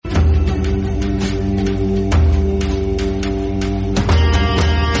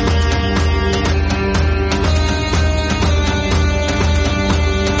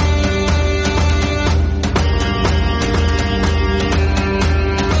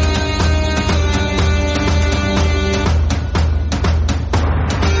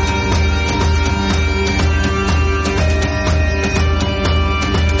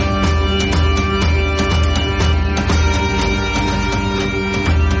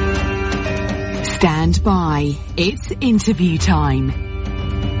Stand by. It's interview time.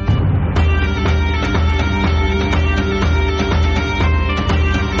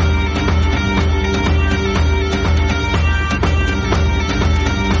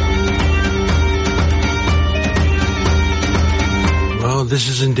 Well, this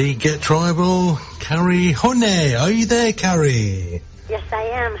is indeed Get Tribal. Carrie Honey, are you there, Carrie? Yes, I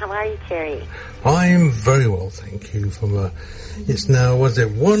am. How are you, Terry? I'm very well, thank you. It's now, was it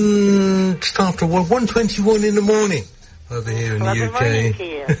just after 1:21 in the morning over here in the UK. Morning to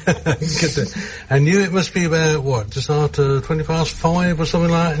you. And you, it must be about, what, just after 5:20 or something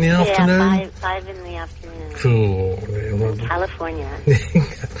like that in the afternoon? Yeah, 5 in the afternoon. Cool. California.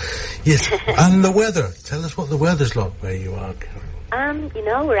 Yes, and the weather. Tell us what the weather's like where you are, Carrie.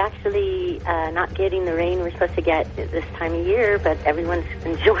 We're actually not getting the rain we're supposed to get this time of year, but everyone's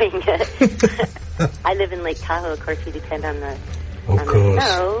enjoying it. I live in Lake Tahoe. Of course, we depend on the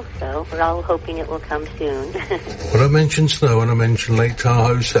snow, so we're all hoping it will come soon. When I mentioned snow and I mentioned Lake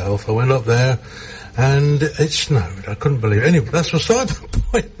Tahoe South, I went up there and it snowed. I couldn't believe it. Anyway, that's beside the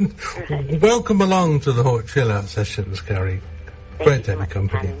point. Right. Welcome along to the Hot Chill Out Sessions, Carrie. Great to have your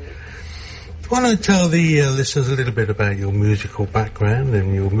company. Why don't you tell the listeners a little bit about your musical background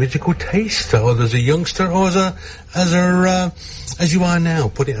and your musical taste, or as a youngster, or as you are now?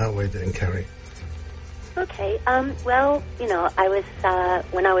 Put it that way, then, Carrie. Okay. Well, I was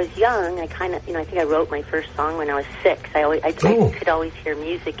when I was young. I kind of, I think I wrote my first song when I was 6. I could always hear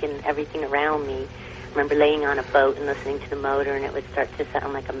music and everything around me. I remember laying on a boat and listening to the motor, and it would start to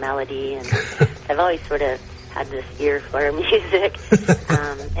sound like a melody. And I've always sort of had this ear for music,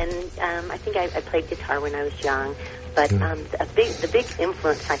 and I think I played guitar when I was young. But the big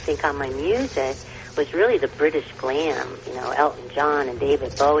influence, I think, on my music was really the British glam. Elton John and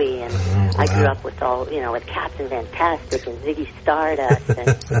David Bowie, and I grew up with with Captain Fantastic and Ziggy Stardust,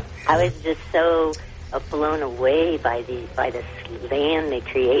 and I was just so blown away by this land they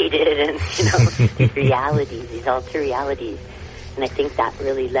created, and these realities, these alter realities. And I think that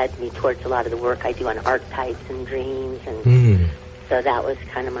really led me towards a lot of the work I do on archetypes and dreams. And so that was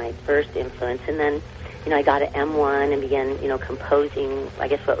kind of my first influence. And then, I got an M1 and began, composing, I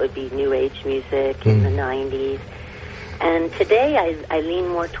guess what would be new age music in the 90s. And today I lean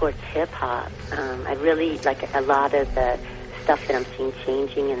more towards hip-hop. I really like a lot of the stuff that I'm seeing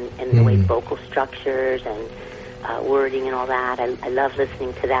changing in the way vocal structures and wording and all that. I love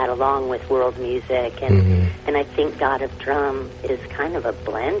listening to that along with world music, and I think God of Drum is kind of a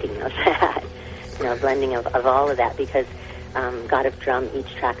blending of that, a blending of all of that, because God of Drum,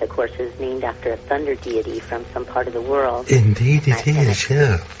 each track, of course, is named after a thunder deity from some part of the world. Indeed it is,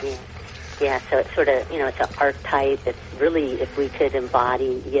 yeah. Yeah, so it's sort of, it's an archetype. It's really, if we could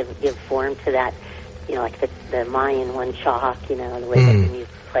embody, give form to that, like the Mayan one chalk, the way that the music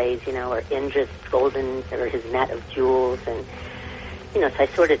plays, or Indra's golden, or his net of jewels, and so I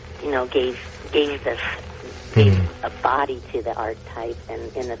sort of gave a body to the archetype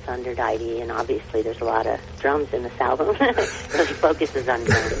and in the thunder deity, and obviously there's a lot of drums in this album. It really focuses on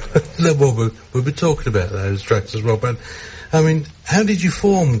drums. Well, we'll be talking about those tracks as well, but I mean, how did you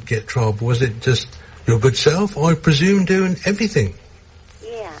form Get Tribal? Was it just your good self, I presume, doing everything?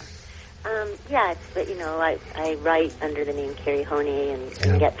 Yeah, but I write under the name Carrie Honey,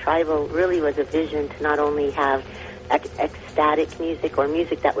 and Get Tribal really was a vision to not only have ecstatic music or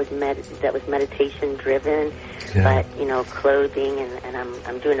music that was meditation driven, but clothing, and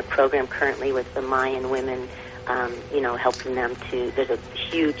I'm doing a program currently with the Mayan women, helping them to. There's a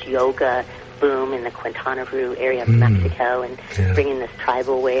huge yoga boom in the Quintana Roo area of Mexico, and bringing this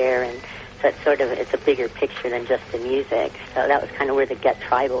tribal wear, and so it's a bigger picture than just the music. So that was kind of where the Get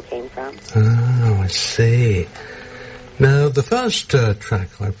Tribal came from. Oh, I see. Now, the first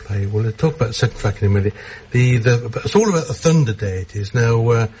track I played, we'll talk about the second track in a minute. It's all about the thunder deities.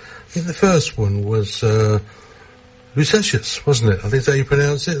 Now, I think the first one was Lucetius, wasn't it? I think that's how you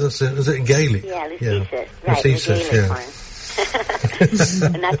pronounce it. Is it in Gaelic? Yeah, Lucetius. Yeah. Right, Lucetius, yeah.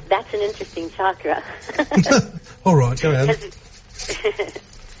 And that's an interesting chakra. All right, go ahead.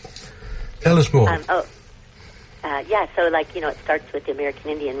 Tell us more. So it starts with the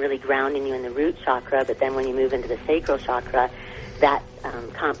American Indian really grounding you in the root chakra, but then when you move into the sacral chakra, that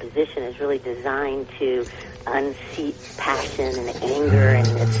composition is really designed to unseat passion and anger, and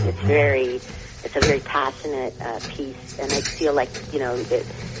it's a very passionate piece. And I feel like,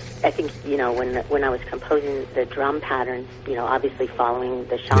 I think, when I was composing the drum patterns, obviously following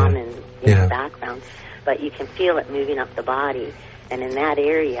the shaman background, but you can feel it moving up the body. And in that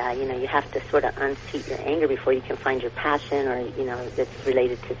area, you have to sort of unseat your anger before you can find your passion, or, it's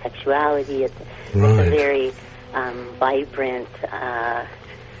related to sexuality. It's a very vibrant,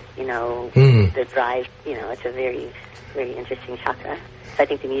 the drive. It's a very, very interesting chakra. So I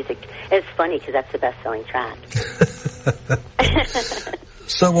think the music is funny because that's the best-selling track.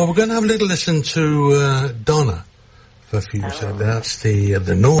 So, we're going to have a little listen to Donna for a few seconds. That's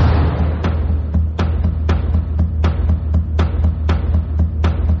the North.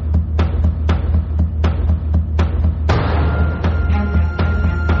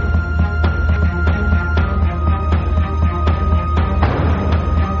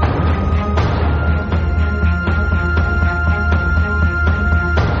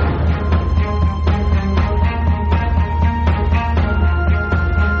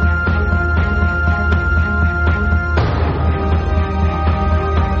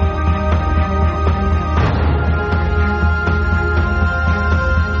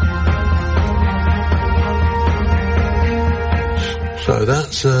 So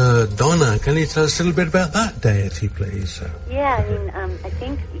that's Donna. Can you tell us a little bit about that deity, please? Yeah, I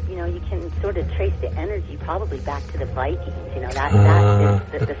think, you can sort of trace the energy probably back to the Vikings. That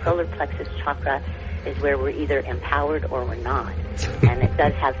is the solar plexus chakra is where we're either empowered or we're not. And it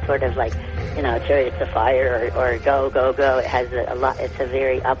does have sort of like, chariots of fire or go, go, go. It has a lot, it's a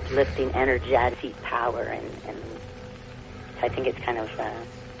very uplifting, energetic power. And I think it's kind of,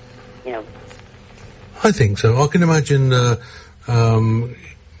 I think so. I can imagine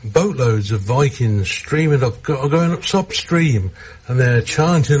boatloads of Vikings streaming up, going up upstream, and they're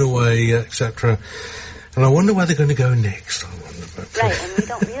chanting away, etc. And I wonder where they're going to go next. Right, and we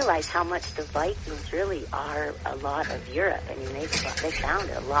don't realize how much the Vikings really are a lot of Europe. They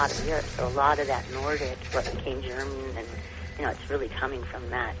founded a lot of Europe, so a lot of that Nordic, what became German, and it's really coming from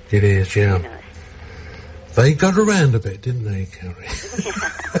that. It is, yeah. They got around a bit, didn't they, Carrie? Yeah,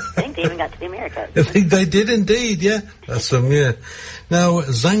 I think they even got to the Americas. I think they did indeed, yeah. That's them, yeah. Now,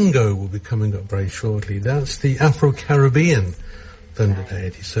 Zango will be coming up very shortly. That's the Afro-Caribbean thunder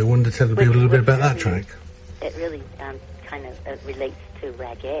deity. So I wanted to tell people a little bit about that track. It really kind of relates to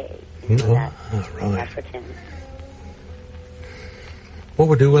reggae. Right. African. What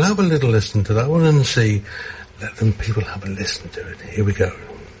we'll do, we'll have a little listen to that one and see. Let them people have a listen to it. Here we go.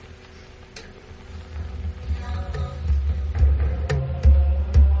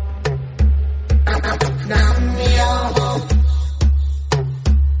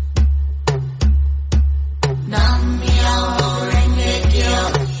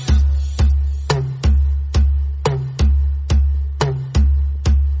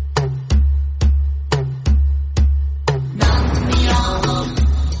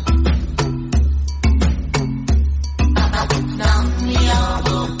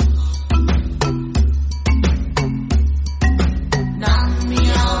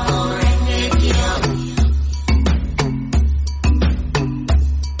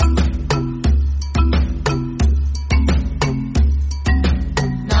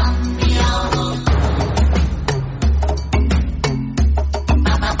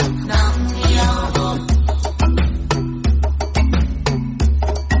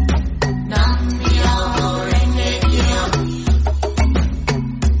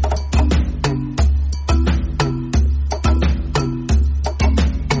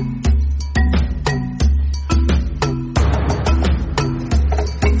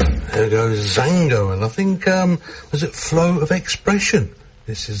 Zango, and I think, was it flow of expression?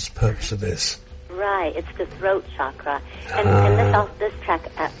 This is the purpose of this. Right, it's the throat chakra. And this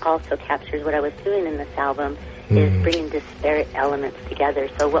track also captures what I was doing in this album, is bringing disparate elements together.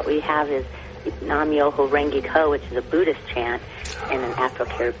 So what we have is Nam-myoho Renge-kyo, which is a Buddhist chant, in an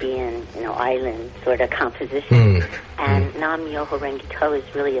Afro-Caribbean, island sort of composition. And Nam-myoho Renge-kyo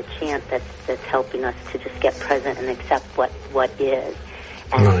is really a chant that's helping us to just get present and accept what is.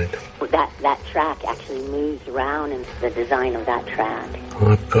 And that track actually moves around in the design of that track.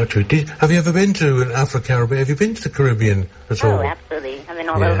 I've got you. Have you ever been to an Afro-Caribbean? Have you been to the Caribbean at all? Oh, absolutely. I've been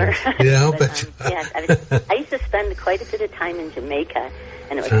all over. Yeah, I'll bet you. Yes, I used to spend quite a bit of time in Jamaica,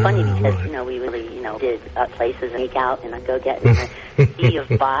 and it was funny because, we really, did places and make out, and I'd go get in the sea of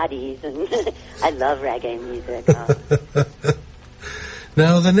bodies, and I love reggae music.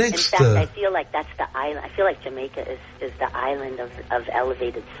 Now the next... In fact, I feel like that's the island. I feel like Jamaica is the island of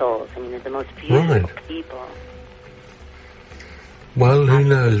elevated souls. They're the most beautiful people. Well, who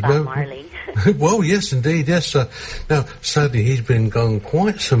knows? Bob Marley. Well, yes, indeed, yes. Now, sadly, he's been gone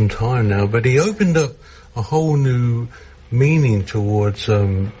quite some time now, but he opened up a whole new meaning towards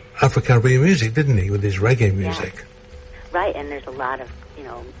Afro-Caribbean music, didn't he, with his reggae music? Yeah. Right, and there's a lot of,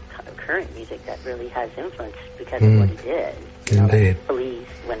 current music that really has influence because of what he did. Indeed. Like Police,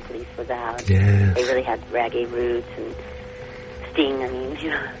 when Police was out. Yes. They really had reggae roots, and Sting,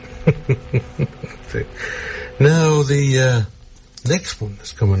 Now, the next one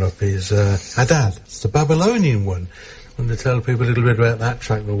that's coming up is Hadad. It's the Babylonian one. I want to tell people a little bit about that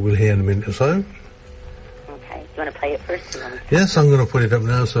track that we'll hear in a minute or so. Okay. Do you want to play it first? Yes, I'm going to put it up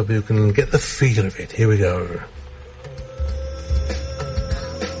now so you can get the feel of it. Here we go.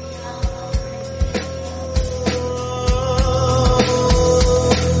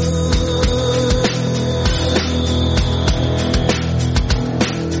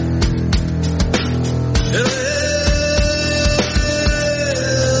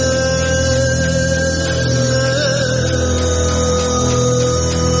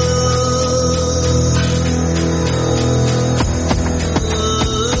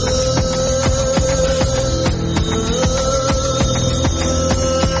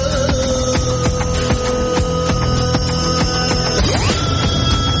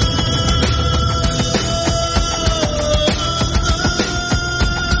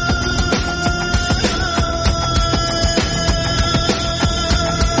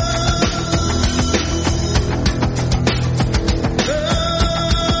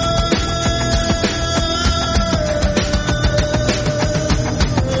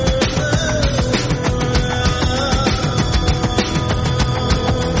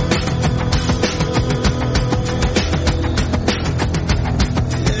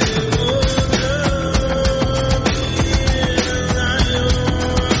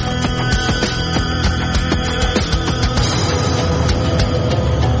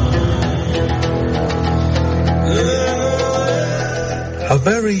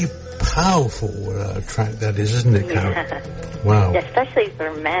 Very powerful track that is, isn't it, Carol? Yeah. Wow. Especially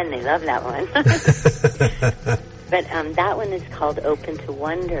for men, they love that one. But that one is called Open to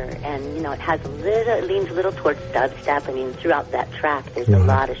Wonder, and, you know, it leans a little towards dubstep. I mean, throughout that track, there's a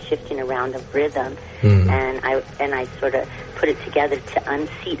lot of shifting around of rhythm, and I sort of put it together to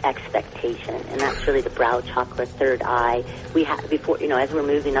unseat expectation, and that's really the brow chakra, third eye. We have, before, you know, as we're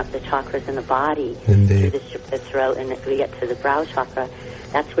moving up the chakras in the body, Indeed. through the throat, and we get to the brow chakra,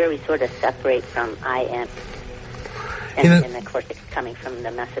 that's where we sort of separate from I am. And of course, it's coming from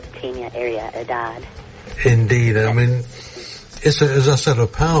the Mesopotamia area, Hadad. Indeed. I mean, it's, as I said, a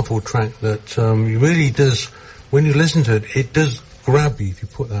powerful track that really does, when you listen to it, it does grab you, if you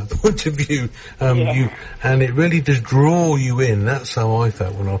put that point of view. And it really does draw you in. That's how I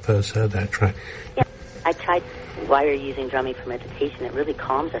felt when I first heard that track. Yeah, I tried while you're using drumming for meditation. It really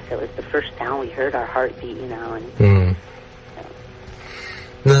calms us. It was the first sound we heard, our heartbeat, you know. And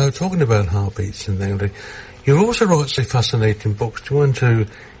Now, talking about heartbeats and things, you also write some fascinating books. Do you want to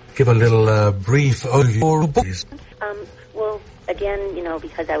give a little brief overview of books? Well, again, you know,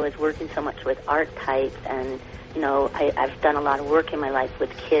 because I was working so much with archetypes, and, you know, I've done a lot of work in my life with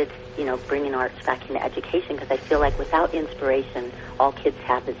kids, you know, bringing arts back into education, because I feel like without inspiration, all kids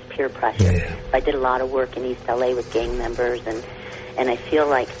have is peer pressure. Yeah. I did a lot of work in East LA with gang members, and I feel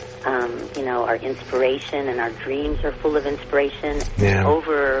like, you know, our inspiration and our dreams are full of inspiration. Yeah.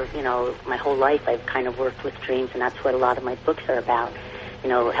 Over, you know, my whole life I've kind of worked with dreams, and that's what a lot of my books are about. You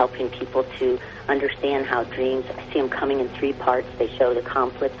know, helping people to understand how dreams, I see them coming in three parts. They show the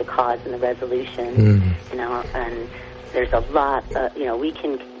conflict, the cause, and the resolution. You know, and there's a lot, you know, we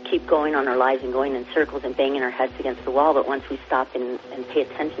can keep going on our lives and going in circles and banging our heads against the wall, but once we stop and pay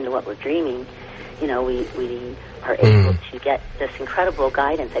attention to what we're dreaming, you know, we are able to get this incredible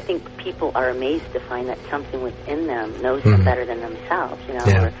guidance. I think people are amazed to find that something within them knows them better than themselves, you know,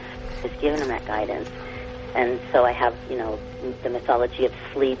 or is giving them that guidance. And so I have, you know, the mythology of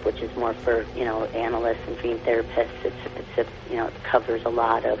sleep, which is more for, you know, analysts and dream therapists. It's you know, it covers a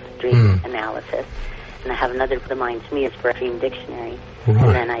lot of dream analysis. And I have another, The Mind's Me, is for a dream dictionary. Right.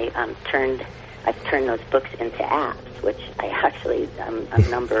 And then I've turned those books into apps, which I actually,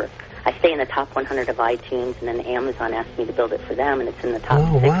 I stay in the top 100 of iTunes, and then Amazon asked me to build it for them, and it's in the top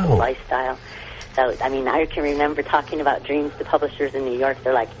 6 of lifestyle. So, I mean, I can remember talking about dreams to publishers in New York.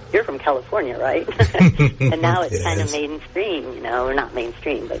 They're like, "You're from California, right?" And now it's kind of mainstream, you know, or not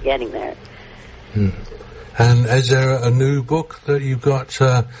mainstream, but getting there. And is there a new book that you've got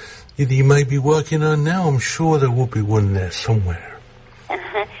you may be working on now? I'm sure there will be one there somewhere.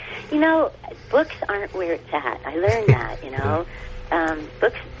 You know, books aren't where it's at. I learned that, you know.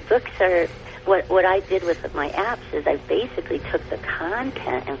 Books are... What I did with my apps is I basically took the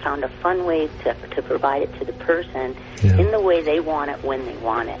content and found a fun way to provide it to the person in the way they want it, when they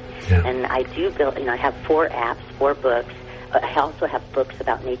want it. Yeah. And I do build, you know, I have 4 apps, 4 books. I also have books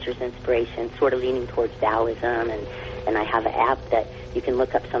about nature's inspiration, sort of leaning towards Taoism, and I have an app that you can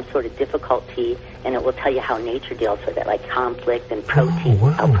look up some sort of difficulty, and it will tell you how nature deals with it, like conflict and protein,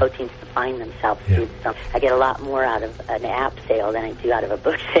 how proteins define themselves through some. I get a lot more out of an app sale than I do out of a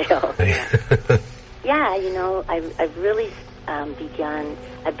book sale. Yeah, you know, I've really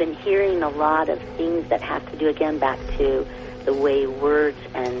I've been hearing a lot of things that have to do, again, back to the way words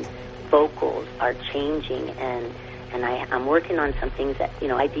and vocals are changing, and I'm working on some things that,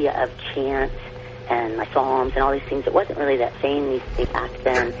 idea of chant and my psalms and all these things. It wasn't really that saying these things back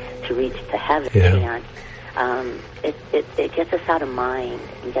then to reach to heaven. Chant. It gets us out of mind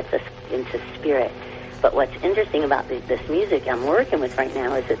and gets us into spirit. But what's interesting about this music I'm working with right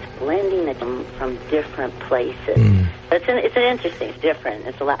now is it's blending it from different places. But it's different.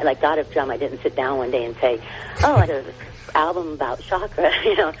 It's a lot like God of Drum. I didn't sit down one day and say, "Oh, I have an album about chakra."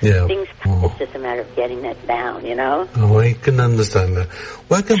 Things. It's just a matter of getting it down. Oh, I can understand that.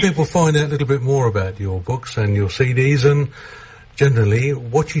 Where can people find out a little bit more about your books and your CDs and generally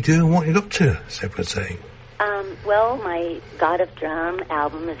what you do and what you're up to? Separate saying. Well, my God of Drum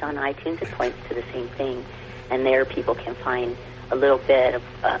album is on iTunes. It points to the same thing, and there people can find a little bit of,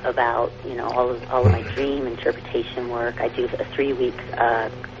 about all of my dream interpretation work. I do a 3-week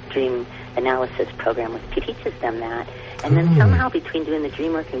dream analysis program which teaches them that, and then somehow between doing the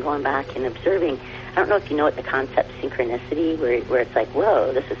dream work and going back and observing, I don't know if you know what the concept synchronicity, where it's like,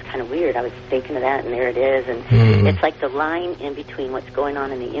 whoa, this is kind of weird. I was thinking of that, and there it is, and it's like the line in between what's going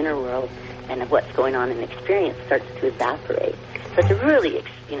on in the inner world and what's going on in the experience starts to evaporate. So it's a really,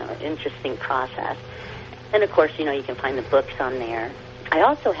 interesting process. And of course, you can find the books on there. I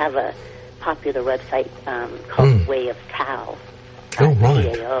also have a popular website called Way of Tao,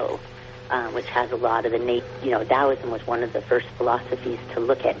 TAO, which has a lot of the Taoism was one of the first philosophies to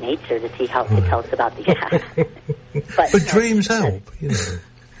look at nature to see how it could tell us about the But dreams help,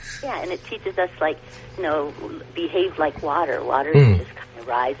 Yeah, and it teaches us, behave like water. Water just kind of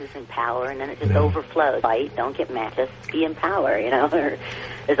rises in power, and then it just overflows. Fight, don't get mad, just be in power,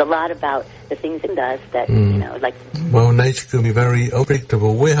 There's a lot about the things it does that, Well, nature can be very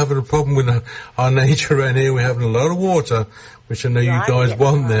unpredictable. We're having a problem with our nature around here. We're having a lot of water, which I know you guys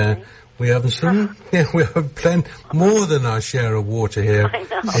want there. Right? We have we have plenty more than our share of water here. I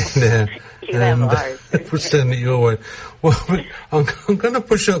know. In there. You have ours. We'll send it your way. Well, I'm going to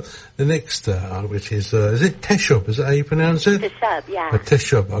push up the next, which is it Teshub? Is that how you pronounce it? Teshub, yeah.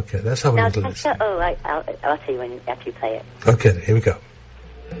 Teshub, okay. Let's have a little listen. Oh, I'll tell you after you play it. Okay, here we go.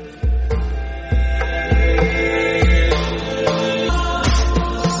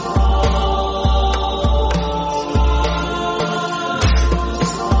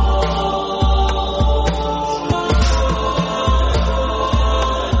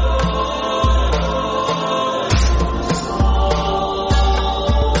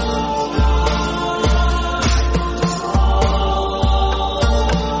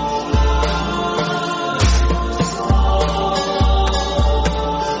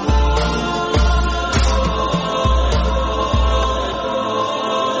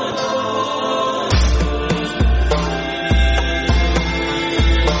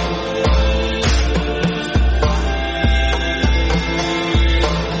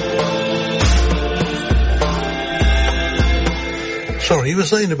 Sorry, you were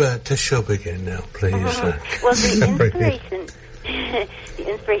saying about Teshub again now, please. Well, the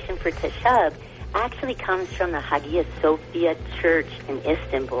inspiration for Teshub actually comes from the Hagia Sophia Church in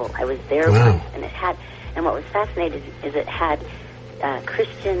Istanbul. I was there once, and and what was fascinating is it had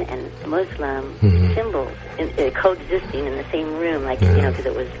Christian and Muslim symbols coexisting in the same room, because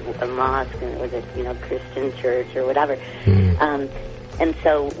it was a mosque and it was a Christian church or whatever. And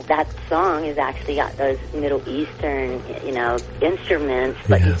so that song has actually got those Middle Eastern, instruments,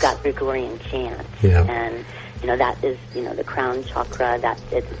 but you've got Gregorian chant. Yeah. And, that is, the crown chakra, that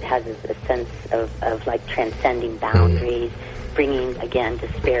it has a sense of transcending boundaries, bringing, again,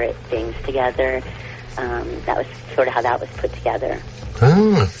 disparate things together. That was sort of how that was put together.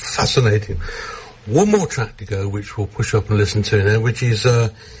 Ah, fascinating. One more track to go, which we'll push up and listen to now, which is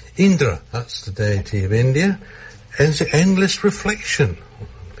Indra. That's the deity of India. Endless Reflection.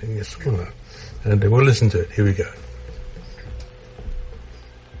 And we'll listen to it. Here we go.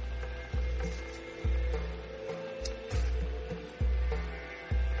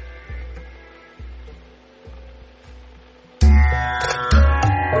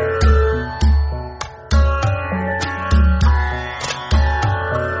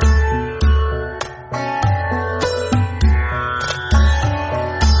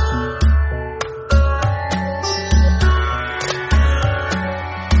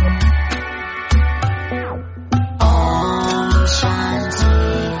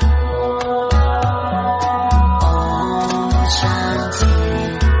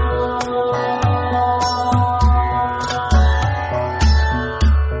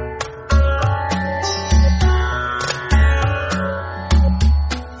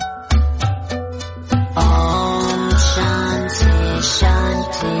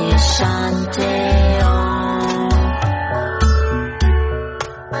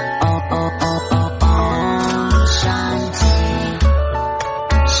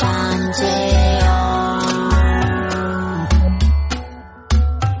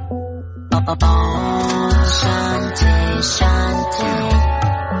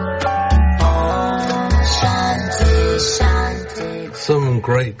 Some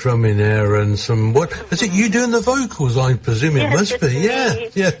great drumming there and some, what, is it you doing the vocals? I presume it must be,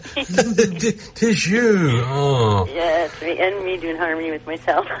 yeah. Tis you, oh. Yeah, it's me, and me doing harmony with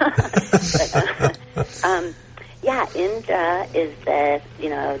myself. Indra is the,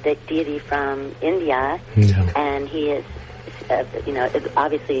 the deity from India, and he is,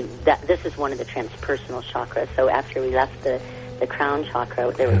 obviously, this is one of the transpersonal chakras, so after we left the crown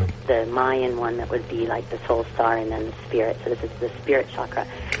chakra, there was the Mayan one that would be like the soul star, and then the spirit. So this is the spirit chakra.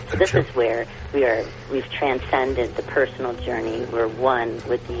 So this is where we've transcended the personal journey. We're one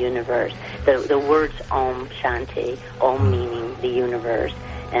with the universe. The words Om Shanti, Om meaning the universe,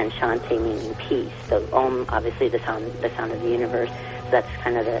 and Shanti meaning peace. So Om, obviously the sound of the universe. So that's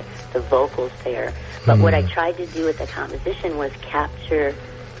kind of the vocals there. But what I tried to do with the composition was capture,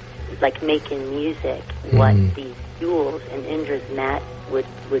 like making music, what these jewels in Indra's mat would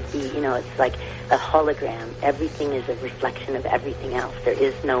be. It's like a hologram. Everything is a reflection of everything else. There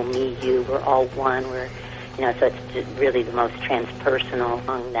is no me, you. We're all one. So it's just really the most transpersonal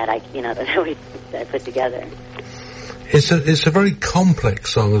song that I put together. It's a very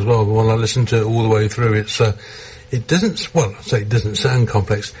complex song as well. When I listen to it all the way through, it doesn't sound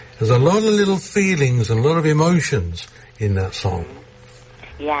complex. There's a lot of little feelings and a lot of emotions in that song.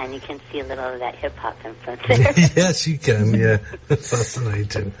 Yeah, and you can see a little of that hip-hop influence there. Yes, you can, yeah.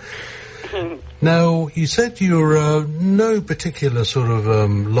 Fascinating. Now, you said you're no particular sort of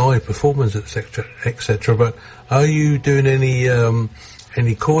live performance, etc., but are you doing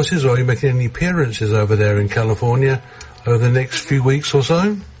any courses, or are you making any appearances over there in California over the next few weeks or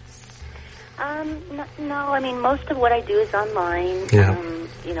so? No, I mean, most of what I do is online. Yeah.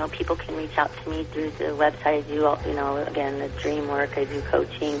 People can reach out to me through the website. I do, again, the dream work. I do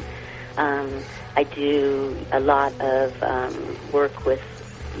coaching. I do a lot of work with,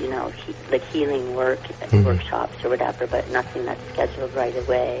 like healing work, workshops or whatever, but nothing that's scheduled right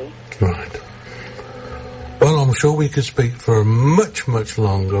away. Right. Well, I'm sure we could speak for much, much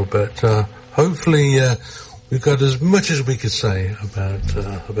longer, but hopefully we've got as much as we could say about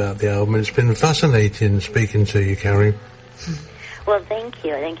the album. It's been fascinating speaking to you, Carrie. Well, thank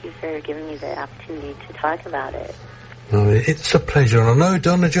you. Thank you for giving me the opportunity to talk about it. No, it's a pleasure. I know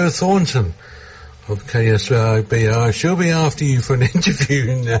Donna Jo Thornton of KSIBR, she'll be after you for an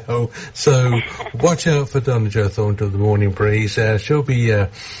interview now. So watch out for Donna Jo Thornton of the Morning Breeze. She'll be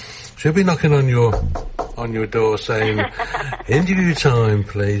knocking on your door saying, interview time,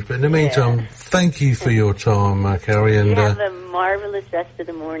 please. But in the meantime, thank you for your time, Carrie. And have a marvelous rest of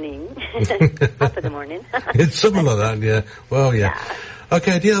the morning. Half of the morning. It's something like that, yeah. Well, yeah.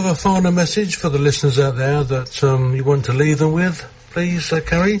 Okay, do you have a final message for the listeners out there that you want to leave them with, please,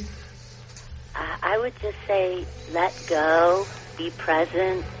 Carrie? I would just say, let go, be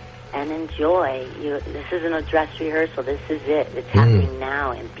present, and enjoy. This isn't a dress rehearsal. This is it. It's happening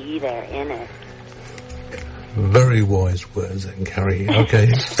now, and be there in it. Very wise words then, Carrie.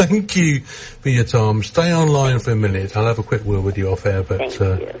 Okay, thank you for your time. Stay online for a minute. I'll have a quick word with you off air, but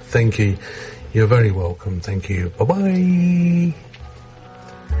thank you. You're very welcome. Thank you. Bye-bye.